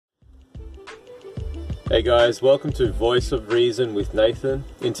Hey guys, welcome to Voice of Reason with Nathan.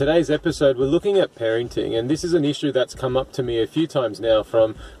 In today's episode, we're looking at parenting, and this is an issue that's come up to me a few times now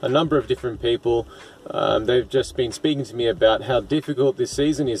from a number of different people. They've just been speaking to me about how difficult this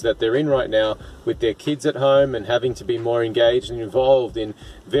season is that they're in right now with their kids at home and having to be more engaged and involved in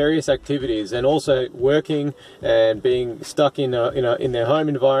various activities, and also working and being stuck in their home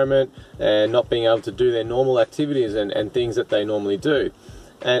environment and not being able to do their normal activities and things that they normally do.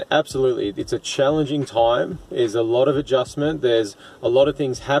 And absolutely, it's a challenging time. There's a lot of adjustment. There's a lot of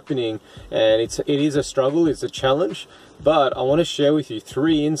things happening, and it is a struggle. It's a challenge. But I want to share with you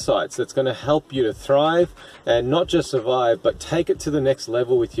 3 insights that's going to help you to thrive and not just survive, but take it to the next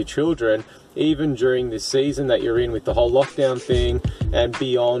level with your children, even during this season that you're in with the whole lockdown thing and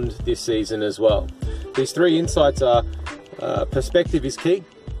beyond this season as well. These 3 insights are perspective is key,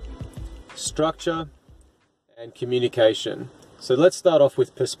 structure, and communication. So let's start off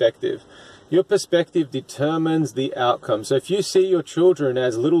with perspective. Your perspective determines the outcome. So if you see your children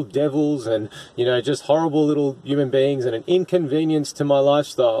as little devils and, just horrible little human beings and an inconvenience to my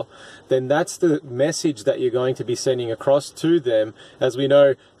lifestyle, then that's the message that you're going to be sending across to them. As we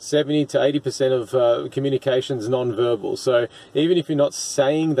know, 70 to 80% of communication is non-verbal. So even if you're not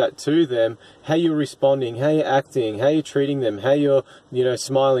saying that to them, how you're responding, how you're acting, how you're treating them, how you're,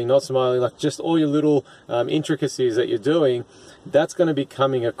 smiling, not smiling, like just all your little intricacies that you're doing, that's going to be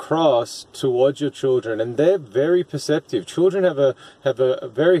coming across towards your children, and they're very perceptive. Children have a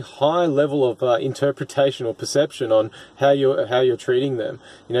very high level of interpretation or perception on how you're treating them.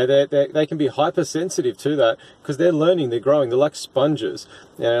 They can be hypersensitive to that because they're learning, they're growing, they're like sponges,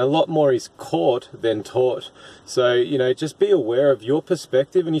 and a lot more is caught than taught. So just be aware of your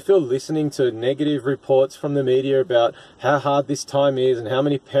perspective, and if you're listening to negative reports from the media about how hard this time is and how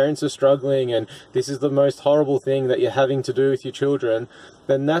many parents are struggling and this is the most horrible thing that you're having to do with your children,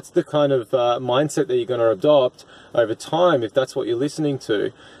 then that's the kind of mindset that you're going to adopt over time if that's what you're listening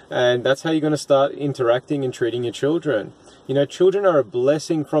to. And that's how you're going to start interacting and treating your children. Children are a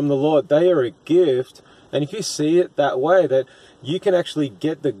blessing from the Lord. They are a gift. And if you see it that way, that you can actually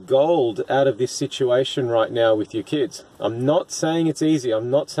get the gold out of this situation right now with your kids. I'm not saying it's easy. I'm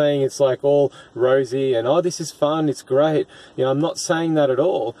not saying it's like all rosy and, oh, this is fun, it's great. I'm not saying that at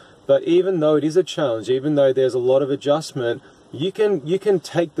all. But even though it is a challenge, even though there's a lot of adjustment, you can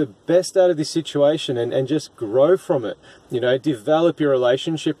take the best out of this situation and just grow from it. Develop your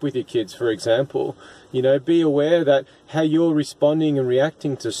relationship with your kids, for example. Be aware that how you're responding and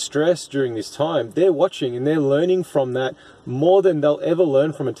reacting to stress during this time, they're watching and they're learning from that more than they'll ever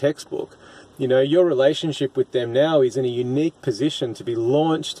learn from a textbook. Your relationship with them now is in a unique position to be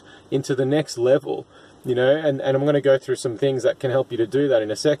launched into the next level. And I'm going to go through some things that can help you to do that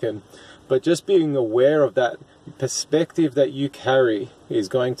in a second. But just being aware of that perspective that you carry is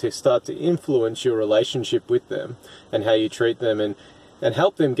going to start to influence your relationship with them and how you treat them and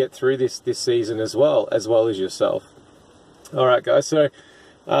help them get through this season as well as yourself. All right, guys. So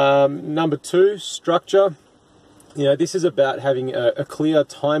number 2, structure. This is about having a clear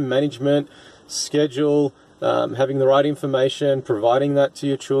time management schedule, having the right information, providing that to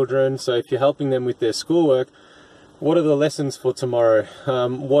your children. So if you're helping them with their schoolwork, what are the lessons for tomorrow?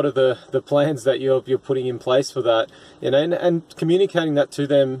 What are the plans that you're putting in place for that? And communicating that to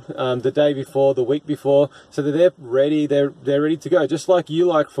them the day before, the week before, so that they're ready. They're ready to go. Just like you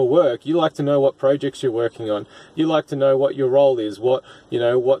like for work, you like to know what projects you're working on. You like to know what your role is.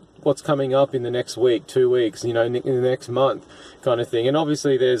 What's coming up in the next week, 2 weeks, in the next month, kind of thing. And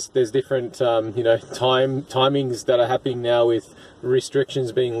obviously, there's different timings that are happening now with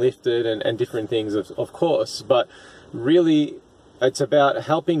restrictions being lifted and different things, of course. But really, it's about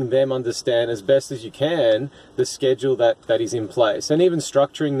helping them understand as best as you can the schedule that is in place, and even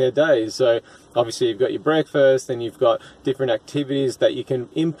structuring their days. So obviously you've got your breakfast and you've got different activities that you can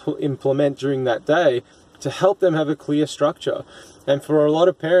implement during that day to help them have a clear structure. And for a lot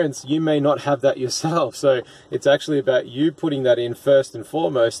of parents, you may not have that yourself. So it's actually about you putting that in first and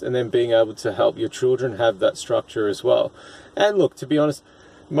foremost, and then being able to help your children have that structure as well. And look, to be honest,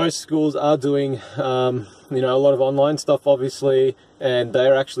 most schools are doing, a lot of online stuff, obviously, and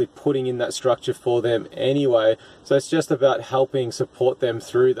they're actually putting in that structure for them anyway. So it's just about helping support them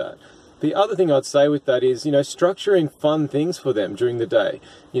through that. The other thing I'd say with that is, structuring fun things for them during the day.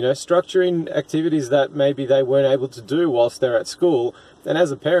 Structuring activities that maybe they weren't able to do whilst they're at school. And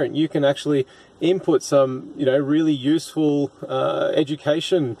as a parent, you can actually input some, really useful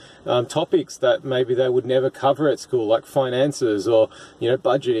education topics that maybe they would never cover at school, like finances or,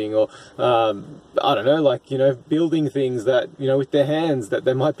 budgeting or, I don't know, like, building things that, with their hands that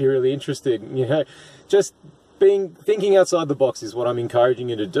they might be really interested in, just thinking outside the box is what I'm encouraging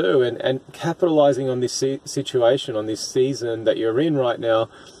you to do, and capitalizing on this situation, on this season that you're in right now.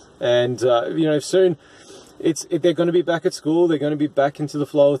 And you know, soon they're going to be back at school, they're going to be back into the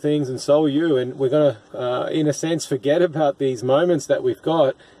flow of things, and so are you. And we're going to, in a sense, forget about these moments that we've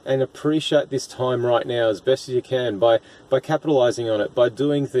got and appreciate this time right now as best as you can by capitalizing on it, by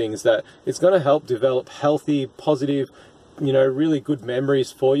doing things that it's going to help develop healthy, positive, you know, really good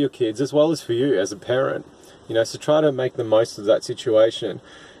memories for your kids as well as for you as a parent. You know, so try to make the most of that situation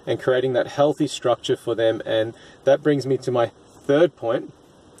and creating that healthy structure for them. And that brings me to my third point,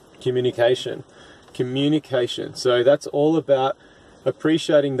 communication. Communication. So that's all about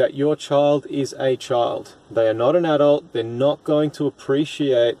appreciating that your child is a child. They are not an adult. They're not going to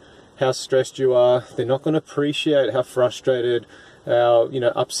appreciate how stressed you are. They're not going to appreciate how frustrated, how, you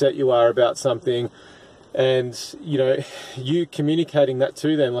know, upset you are about something. And, you know, you communicating that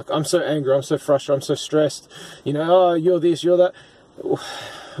to them, like, I'm so angry, I'm so frustrated, I'm so stressed, you know, oh, you're this, you're that.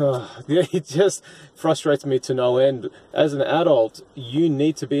 It just frustrates me to no end. As an adult, you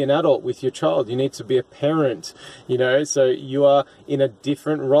need to be an adult with your child. You need to be a parent, you know, so you are in a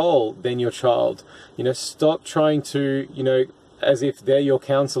different role than your child. You know, stop trying to, you know, as if they're your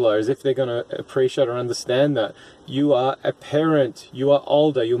counselor, as if they're going to appreciate or understand that. You are a parent, you are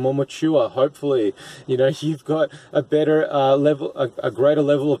older, you're more mature, hopefully. You know, you've got a better level, a greater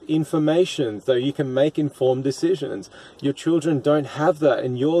level of information, so you can make informed decisions. Your children don't have that,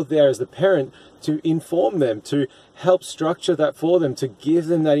 and you're there as the parent to inform them, to help structure that for them, to give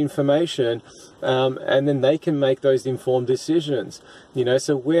them that information, and then they can make those informed decisions. You know,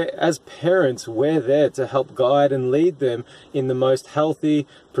 so as parents, we're there to help guide and lead them in the most healthy,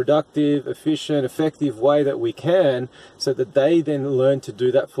 productive, efficient, effective way that we can, so that they then learn to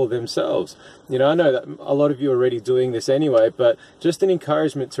do that for themselves. You know, I know that a lot of you are already doing this anyway, but just an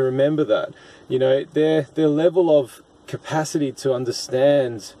encouragement to remember that, you know, their level of capacity to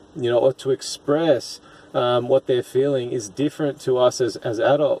understand, you know, or to express what they're feeling is different to us as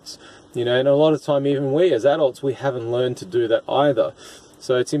adults. You know, and a lot of time, even we as adults, we haven't learned to do that either.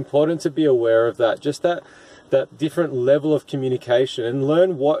 So it's important to be aware of that, just that different level of communication, and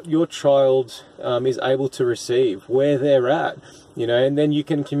learn what your child is able to receive, where they're at, you know, and then you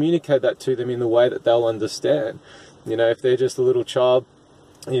can communicate that to them in the way that they'll understand. You know, if they're just a little child,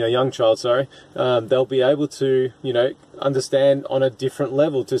 you know, young child, sorry, they'll be able to, you know, understand on a different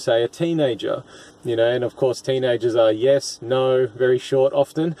level to, say, a teenager. You know, and of course teenagers are yes, no, very short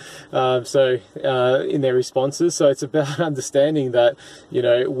often, in their responses. So it's about understanding that, you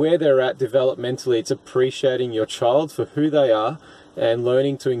know, where they're at developmentally. It's appreciating your child for who they are and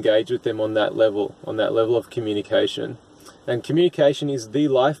learning to engage with them on that level of communication. And communication is the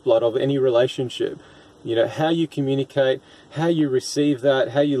lifeblood of any relationship. You know, how you communicate, how you receive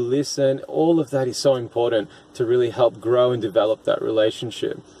that, how you listen, all of that is so important to really help grow and develop that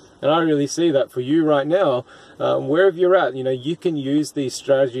relationship. And I really see that for you right now, wherever you're at, you know, you can use these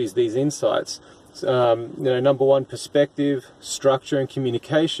strategies, these insights, you know, number one, perspective, structure, and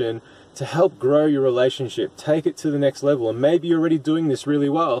communication, to help grow your relationship, take it to the next level. And maybe you're already doing this really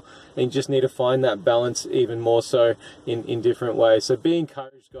well, and you just need to find that balance even more so in different ways. So be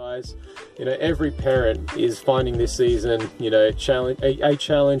encouraged, guys. You know, every parent is finding this season, you know, a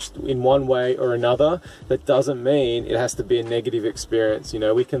challenge in one way or another. That doesn't mean it has to be a negative experience. You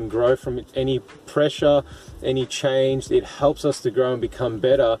know, we can grow from any pressure, any change. It helps us to grow and become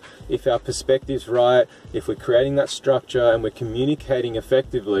better if our perspective's right, if we're creating that structure and we're communicating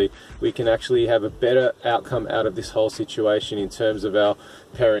effectively. We can actually have a better outcome out of this whole situation in terms of our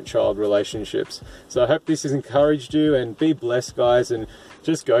parent-child relationships. So I hope this has encouraged you, and be blessed, guys, and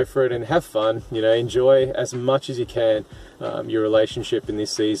just go for it and have fun. You know, enjoy as much as you can your relationship in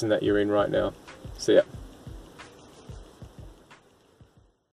this season that you're in right now. See ya.